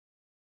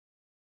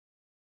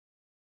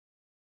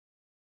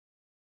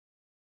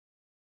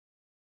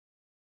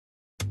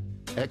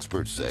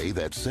Experts say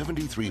that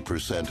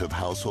 73% of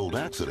household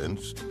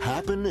accidents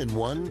happen in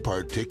one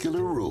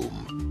particular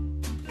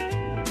room.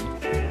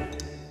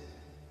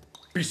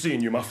 Be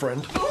seeing you, my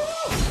friend.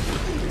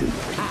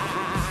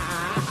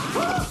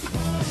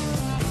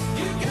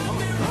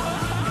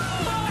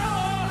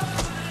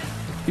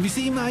 Have you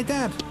seen my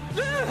dad?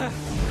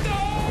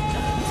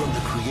 From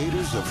the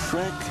creators of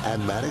Shrek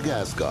and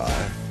Madagascar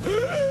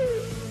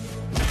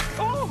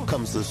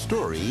comes the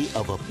story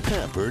of a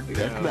pampered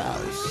pet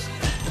mouse.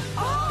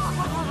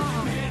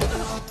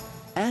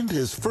 And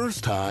his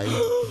first time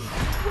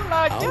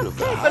out of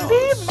the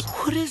house.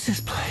 What is this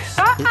place?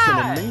 It's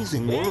an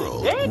amazing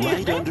world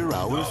right under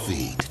our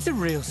feet. It's a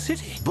real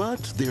city.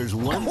 But there's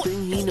one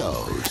thing he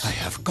knows. I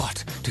have got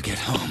to get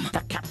home.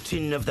 The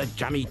captain of the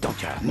Jammy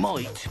Dodger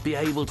might be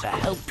able to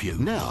help you.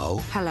 Now,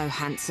 Hello,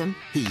 handsome.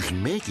 he's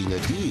making a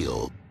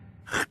deal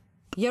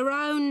Your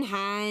own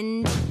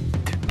hand.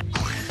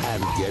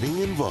 and getting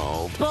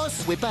involved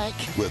Boss, we're back.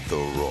 with the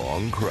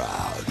wrong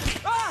crowd.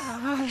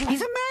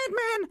 He's a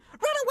madman!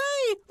 Run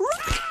away!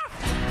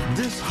 Run!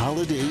 This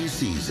holiday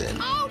season,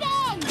 Hold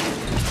on!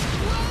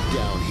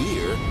 down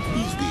here,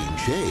 he's being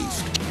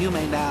chased. You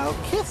may now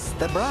kiss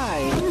the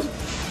bride.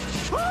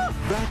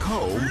 Back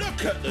home,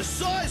 Look at the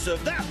size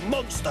of that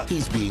monster.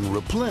 he's being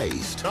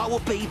replaced. I will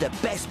be the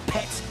best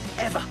pet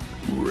ever.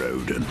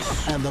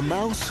 Rodents. And the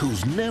mouse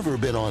who's never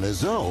been on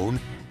his own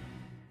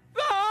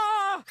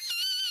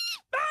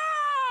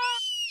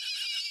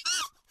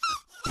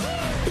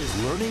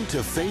is learning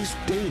to face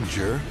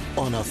danger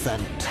on a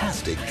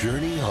fantastic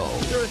journey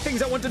home. There are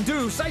things I want to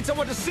do, sights I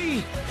want to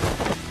see.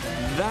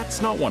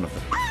 That's not one of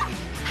them.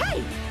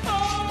 Hey!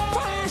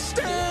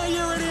 Beshte,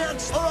 you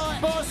idiots! All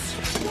right, boss.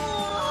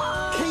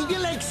 Keep your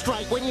legs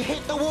straight when you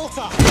hit the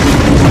water.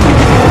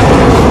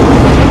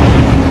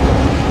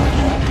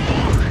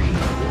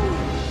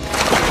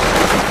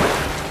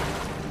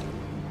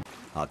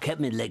 I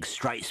kept my legs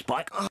straight,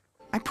 Spike.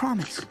 I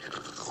promise.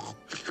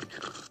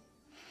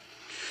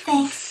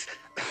 Thanks.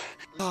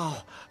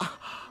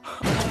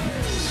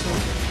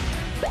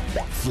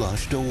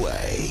 Flushed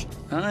away.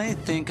 I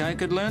think I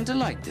could learn to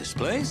like this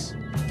place.